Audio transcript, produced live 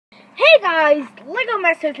Hey guys, Lego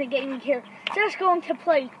Masters of Gaming here. Just going to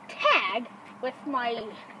play tag with my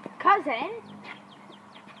cousin.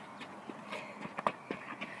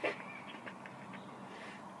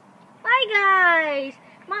 Hi guys,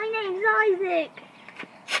 my name's Isaac.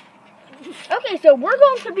 Okay, so we're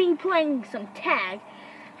going to be playing some tag.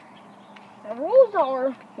 The rules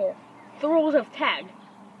are, well, the rules of tag.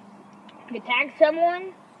 You tag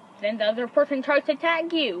someone, then the other person tries to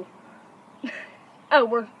tag you. Oh,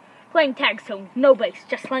 we're playing tag, so no base,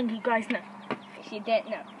 just letting you guys know, if you didn't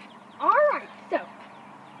know. Alright, so,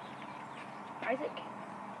 Isaac,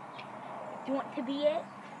 do you want to be it?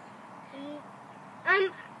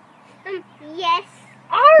 Yes.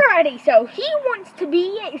 Alrighty, so he wants to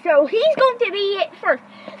be it, so he's going to be it first.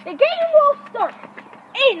 The game will start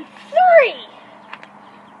in 3,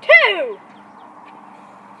 2,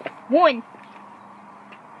 1,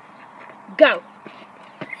 go.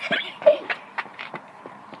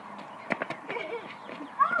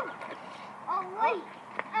 Oh, wait.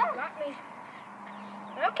 Got me.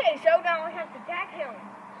 Okay, so now I have to tag him.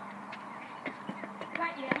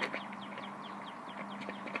 Got you.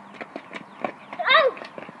 Oh!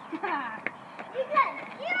 You got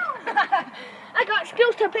skills! I got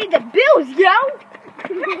skills to pay the bills, yo!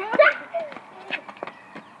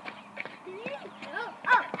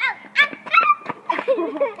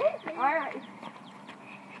 Alright.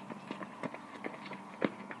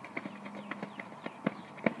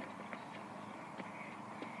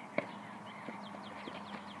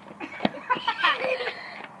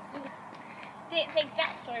 Didn't think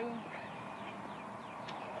that through.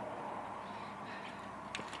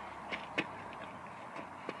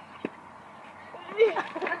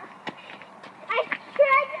 I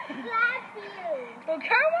tried to slap you. Well,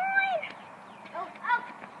 come on!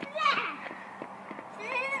 Yeah.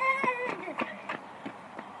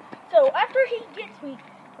 So after he gets me,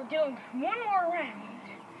 we're doing one more round.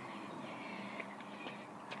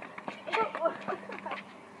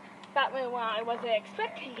 That went well, I wasn't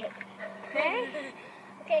expecting it. Okay?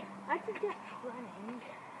 Okay, I suggest running.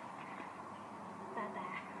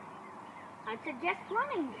 I suggest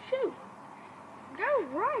running. Shoot. Go,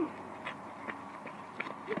 run.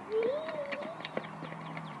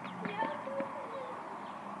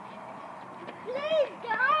 Please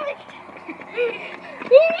don't.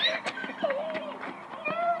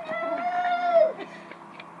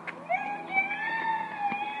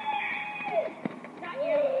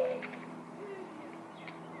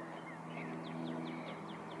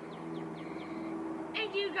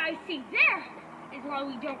 And you guys see there is why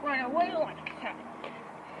we don't run away like that.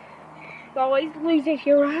 You always lose if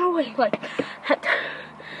you run away like that.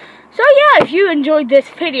 So yeah, if you enjoyed this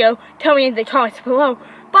video, tell me in the comments below.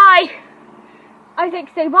 Bye! Isaac,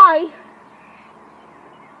 say bye.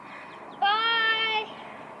 Bye.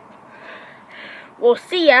 We'll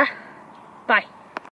see ya. Bye.